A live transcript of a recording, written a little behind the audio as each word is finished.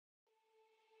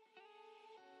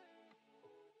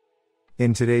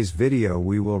In today's video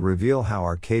we will reveal how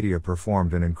Arkadia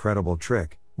performed an incredible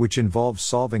trick, which involves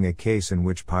solving a case in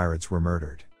which pirates were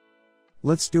murdered.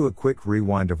 Let's do a quick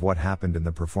rewind of what happened in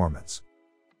the performance.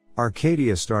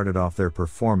 Arkadia started off their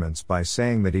performance by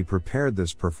saying that he prepared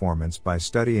this performance by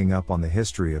studying up on the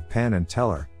history of Penn and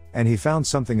Teller, and he found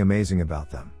something amazing about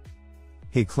them.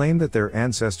 He claimed that their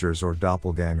ancestors or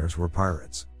doppelgangers were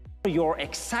pirates. Your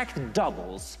exact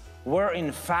doubles were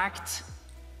in fact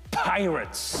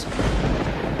pirates.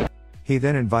 He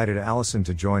then invited Alyson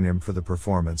to join him for the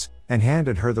performance, and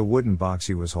handed her the wooden box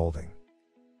he was holding.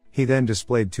 He then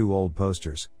displayed two old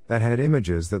posters, that had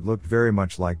images that looked very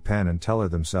much like Penn and Teller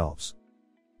themselves.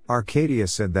 Arkadia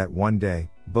said that one day,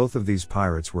 both of these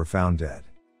pirates were found dead.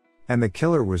 And the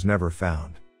killer was never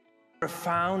found.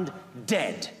 Found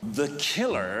dead. The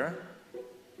killer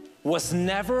was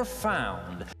never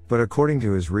found. But according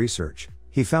to his research,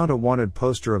 he found a wanted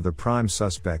poster of the prime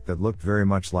suspect that looked very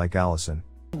much like Alyson.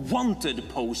 Wanted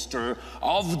poster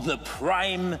of the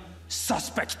prime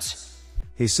suspect.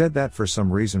 He said that for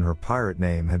some reason her pirate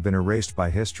name had been erased by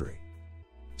history.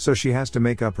 So she has to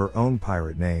make up her own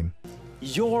pirate name.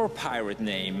 Your pirate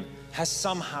name has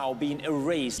somehow been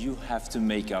erased. You have to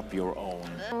make up your own.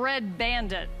 Red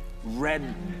Bandit.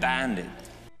 Red Bandit.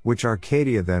 Which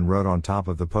Arkadia then wrote on top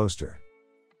of the poster.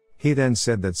 He then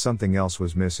said that something else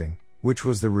was missing, which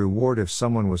was the reward if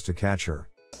someone was to catch her.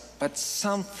 But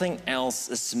something else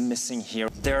is missing here.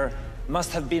 There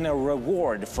must have been a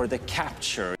reward for the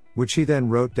capture. Which he then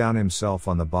wrote down himself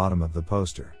on the bottom of the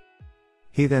poster.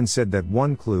 He then said that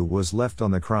one clue was left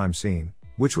on the crime scene,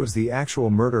 which was the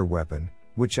actual murder weapon,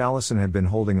 which Alyson had been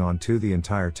holding on to the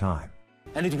entire time.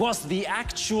 And it was the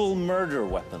actual murder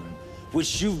weapon,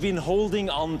 which you've been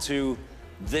holding on to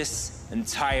this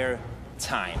entire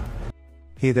time.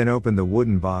 He then opened the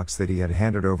wooden box that he had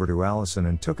handed over to Alyson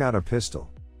and took out a pistol.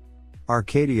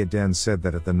 Arkadia then said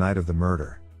that at the night of the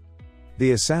murder,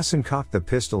 the assassin cocked the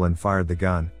pistol and fired the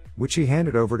gun, which he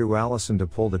handed over to Alyson to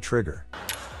pull the trigger.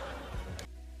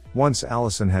 Once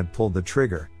Alyson had pulled the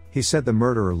trigger, he said the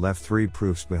murderer left 3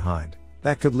 proofs behind,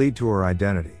 that could lead to her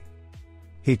identity.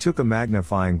 He took a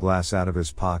magnifying glass out of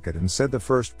his pocket and said the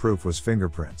first proof was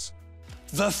fingerprints.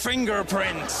 The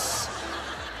fingerprints!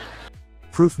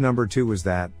 Proof number 2 was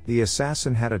that, the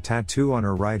assassin had a tattoo on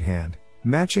her right hand,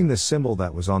 matching the symbol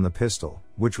that was on the pistol,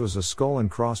 which was a skull and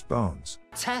crossed bones.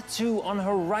 Tattoo on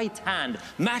her right hand,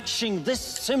 matching this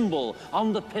symbol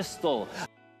on the pistol.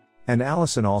 And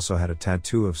Alyson also had a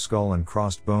tattoo of skull and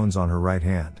crossed bones on her right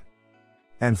hand.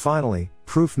 And finally,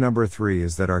 proof number 3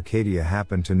 is that Arkadia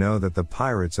happened to know that the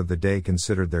pirates of the day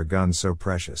considered their guns so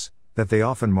precious, that they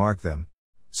often marked them,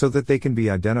 so that they can be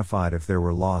identified if they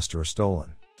were lost or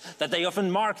stolen. That they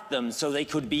often marked them so they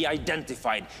could be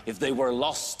identified if they were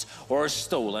lost or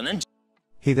stolen. And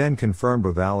he then confirmed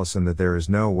with Alyson that there is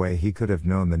no way he could have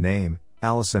known the name.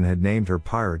 Alyson had named her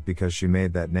pirate because she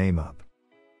made that name up.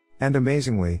 And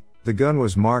amazingly, the gun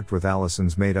was marked with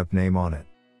Alyson's made-up name on it,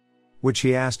 which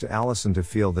he asked Alyson to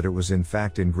feel that it was in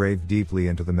fact engraved deeply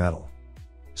into the metal.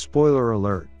 Spoiler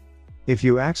alert. If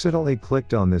you accidentally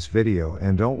clicked on this video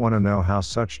and don't want to know how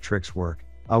such tricks work,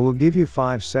 I will give you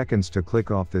 5 seconds to click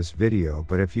off this video,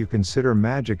 but if you consider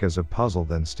magic as a puzzle,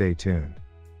 then stay tuned.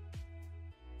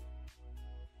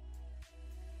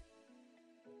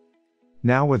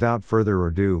 Now without further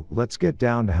ado, let's get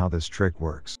down to how this trick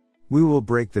works. We will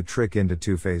break the trick into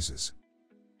 2 phases.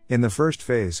 In the first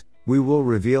phase, we will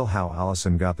reveal how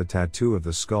Alyson got the tattoo of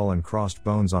the skull and crossed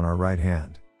bones on her right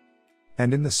hand.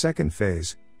 And in the second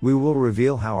phase, we will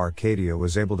reveal how Arkadia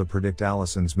was able to predict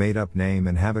Alyson's made-up name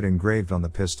and have it engraved on the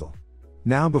pistol.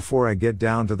 Now before I get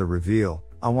down to the reveal,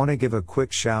 I want to give a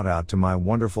quick shout out to my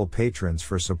wonderful patrons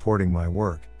for supporting my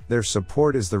work. Their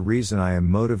support is the reason I am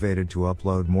motivated to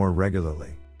upload more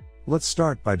regularly. Let's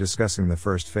start by discussing the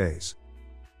first phase.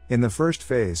 In the first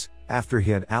phase, after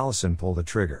he had Alyson pull the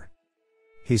trigger,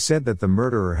 he said that the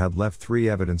murderer had left 3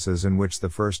 evidences, in which the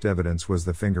first evidence was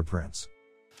the fingerprints.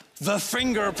 the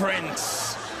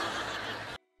fingerprints!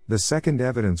 The second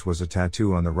evidence was a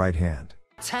tattoo on the right hand.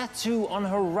 Tattoo on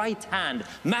her right hand,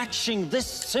 matching this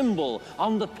symbol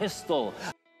on the pistol.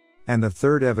 And the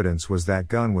third evidence was that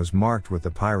gun was marked with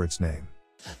the pirate's name.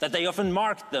 That they often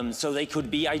marked them so they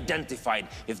could be identified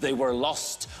if they were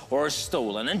lost or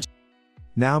stolen. And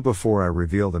now before I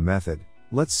reveal the method,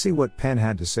 let's see what Penn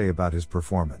had to say about his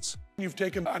performance. You've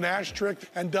taken an ash trick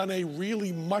and done a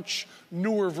really much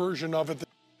newer version of it.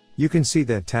 You can see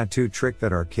that tattoo trick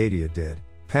that Arkadia did.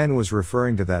 Penn was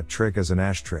referring to that trick as an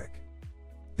ash trick.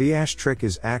 The ash trick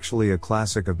is actually a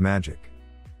classic of magic.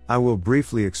 I will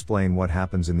briefly explain what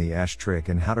happens in the ash trick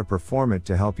and how to perform it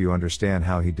to help you understand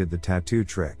how he did the tattoo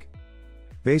trick.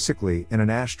 Basically, in an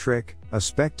ash trick, a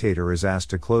spectator is asked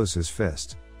to close his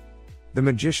fist. The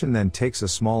magician then takes a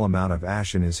small amount of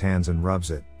ash in his hands and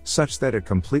rubs it, such that it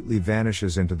completely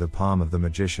vanishes into the palm of the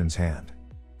magician's hand.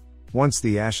 Once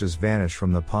the ashes vanish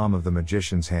from the palm of the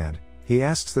magician's hand, he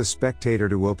asks the spectator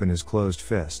to open his closed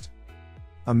fist.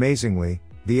 Amazingly,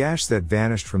 the ash that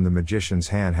vanished from the magician's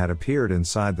hand had appeared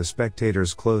inside the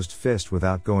spectator's closed fist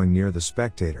without going near the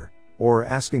spectator, or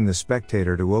asking the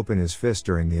spectator to open his fist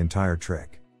during the entire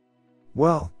trick.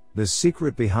 Well, the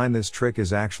secret behind this trick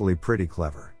is actually pretty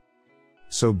clever.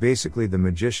 So basically the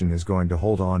magician is going to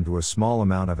hold on to a small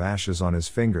amount of ashes on his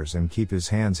fingers and keep his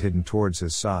hands hidden towards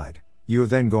his side. You are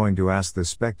then going to ask the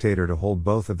spectator to hold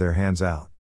both of their hands out.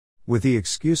 With the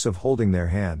excuse of holding their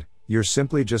hand, you're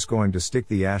simply just going to stick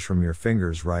the ash from your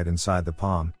fingers right inside the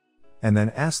palm, and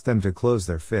then ask them to close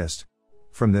their fist.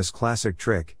 From this classic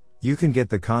trick, you can get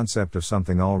the concept of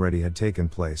something already had taken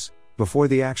place, before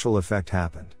the actual effect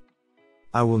happened.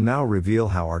 I will now reveal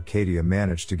how Arkadia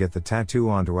managed to get the tattoo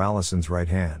onto Alyson's right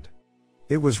hand.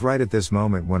 It was right at this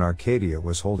moment when Arkadia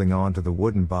was holding on to the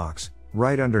wooden box.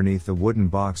 Right underneath the wooden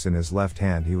box in his left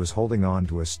hand he was holding on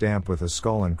to a stamp with a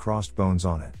skull and crossed bones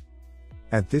on it.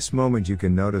 At this moment you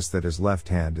can notice that his left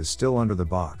hand is still under the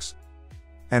box.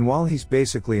 And while he's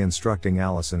basically instructing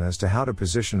Alyson as to how to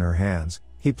position her hands,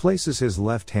 he places his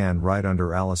left hand right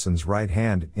under Alyson's right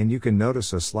hand, and you can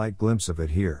notice a slight glimpse of it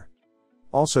here.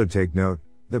 Also take note,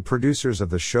 the producers of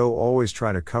the show always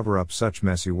try to cover up such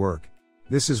messy work.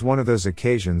 This is one of those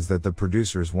occasions that the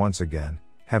producers once again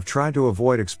have tried to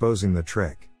avoid exposing the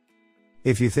trick.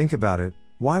 If you think about it,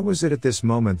 why was it at this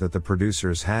moment that the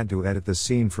producers had to edit the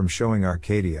scene from showing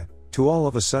Arkadia to all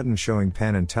of a sudden showing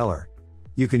Penn and Teller?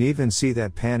 You can even see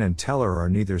that Penn and Teller are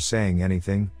neither saying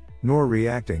anything nor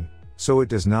reacting, so it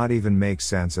does not even make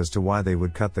sense as to why they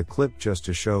would cut the clip just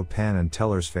to show Penn and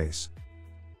Teller's face.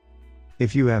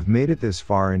 If you have made it this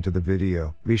far into the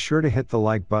video, be sure to hit the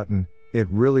like button, it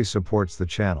really supports the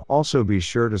channel. Also be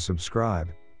sure to subscribe,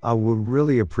 I would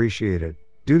really appreciate it,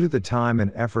 due to the time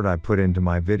and effort I put into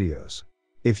my videos.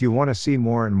 If you want to see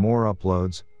more and more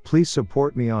uploads, please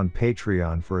support me on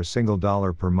Patreon for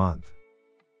 $1 per month.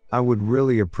 I would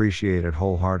really appreciate it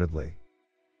wholeheartedly.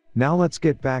 Now let's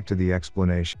get back to the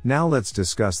explanation. Now let's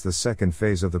discuss the second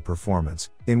phase of the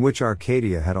performance, in which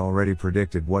Arkadia had already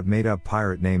predicted what made-up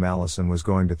pirate name Alyson was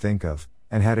going to think of,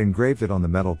 and had engraved it on the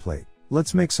metal plate.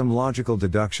 Let's make some logical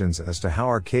deductions as to how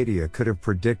Arkadia could have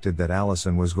predicted that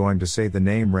Alyson was going to say the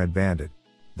name Red Bandit.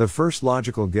 The first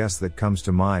logical guess that comes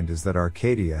to mind is that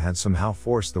Arkadia had somehow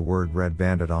forced the word Red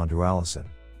Bandit onto Alyson.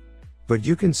 But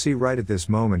you can see right at this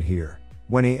moment here,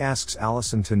 when he asks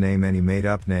Alyson to name any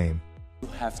made-up name, You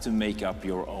have to make up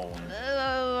your own.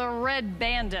 Red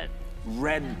Bandit.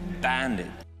 Red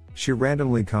Bandit. she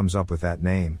randomly comes up with that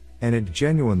name, and it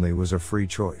genuinely was a free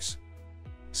choice.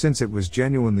 Since it was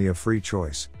genuinely a free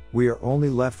choice, we are only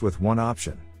left with one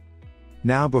option.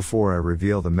 Now before I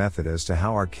reveal the method as to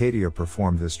how Arkadia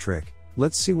performed this trick,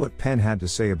 let's see what Penn had to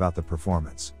say about the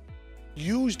performance.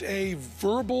 Used a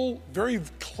very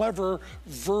clever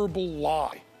verbal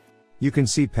lie. You can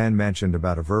see Penn mentioned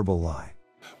about a verbal lie.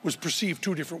 Was perceived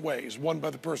two different ways, one by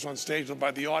the person on stage and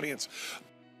by the audience.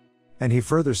 And he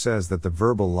further says that the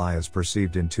verbal lie is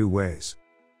perceived in two ways.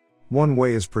 One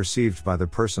way is perceived by the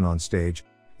person on stage,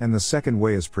 and the second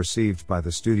way is perceived by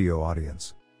the studio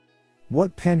audience.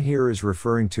 What Penn here is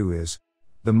referring to is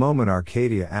the moment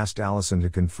Arkadia asked Alyson to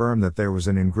confirm that there was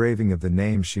an engraving of the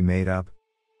name she made up.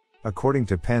 According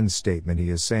to Penn's statement, he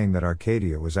is saying that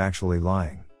Arkadia was actually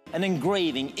lying. An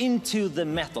engraving into the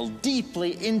metal,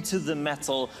 deeply into the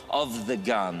metal of the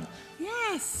gun.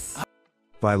 Yes.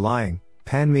 By lying,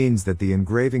 Penn means that the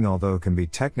engraving, although can be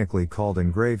technically called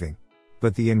engraving,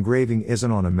 but the engraving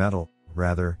isn't on a metal,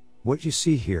 rather, what you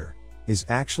see here is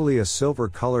actually a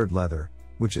silver-colored leather,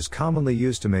 which is commonly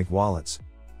used to make wallets.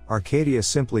 Arkadia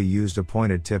simply used a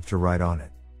pointed tip to write on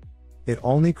it. It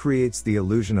only creates the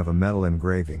illusion of a metal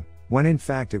engraving, when in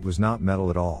fact it was not metal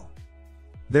at all.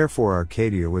 Therefore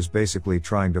Arkadia was basically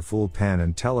trying to fool Penn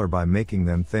and Teller by making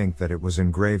them think that it was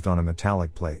engraved on a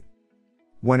metallic plate.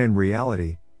 When in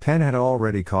reality, Penn had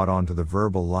already caught on to the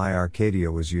verbal lie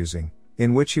Arkadia was using,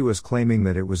 in which he was claiming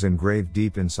that it was engraved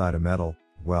deep inside a metal.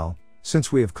 Well,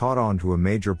 since we have caught on to a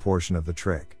major portion of the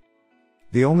trick.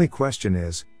 The only question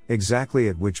is, exactly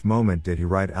at which moment did he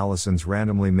write Alyson's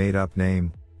randomly made up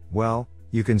name? Well,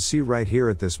 you can see right here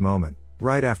at this moment,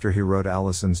 right after he wrote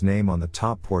Alyson's name on the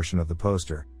top portion of the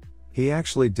poster. He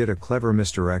actually did a clever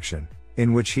misdirection,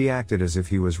 in which he acted as if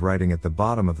he was writing at the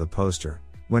bottom of the poster,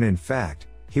 when in fact,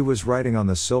 he was writing on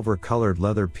the silver-colored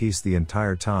leather piece the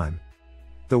entire time.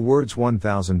 The words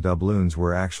 1000 doubloons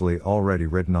were actually already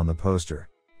written on the poster.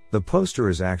 The poster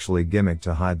is actually gimmicked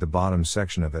to hide the bottom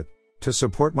section of it. To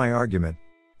support my argument,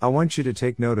 I want you to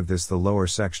take note of this, the lower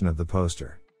section of the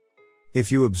poster.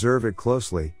 If you observe it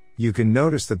closely, you can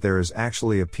notice that there is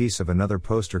actually a piece of another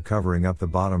poster covering up the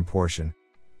bottom portion,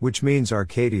 which means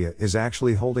Arkadia is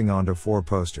actually holding on to 4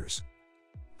 posters.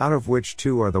 Out of which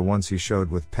 2 are the ones he showed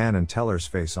with Penn and Teller's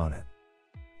face on it.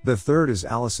 The third is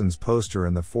Alyson's poster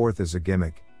and the fourth is a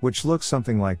gimmick, which looks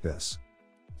something like this.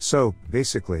 So,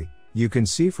 basically, you can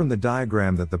see from the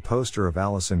diagram that the poster of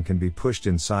Alyson can be pushed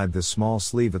inside this small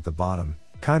sleeve at the bottom,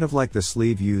 kind of like the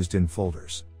sleeve used in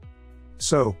folders.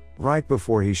 So, right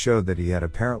before he showed that he had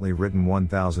apparently written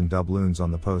 1000 doubloons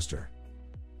on the poster,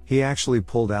 he actually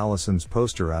pulled Alyson's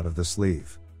poster out of the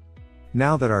sleeve.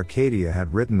 Now that Arkadia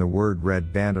had written the word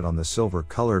Red Bandit on the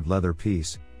silver-colored leather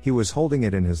piece, he was holding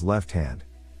it in his left hand,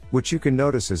 which you can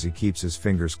notice as he keeps his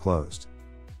fingers closed.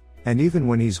 And even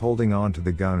when he's holding on to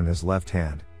the gun in his left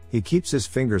hand, he keeps his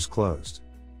fingers closed.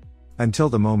 Until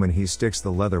the moment he sticks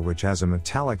the leather, which has a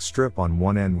metallic strip on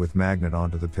one end with magnet,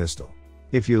 onto the pistol.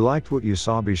 If you liked what you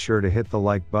saw, be sure to hit the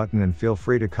like button and feel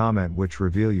free to comment which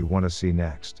reveal you want to see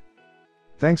next.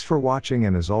 Thanks for watching,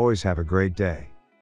 and as always, have a great day.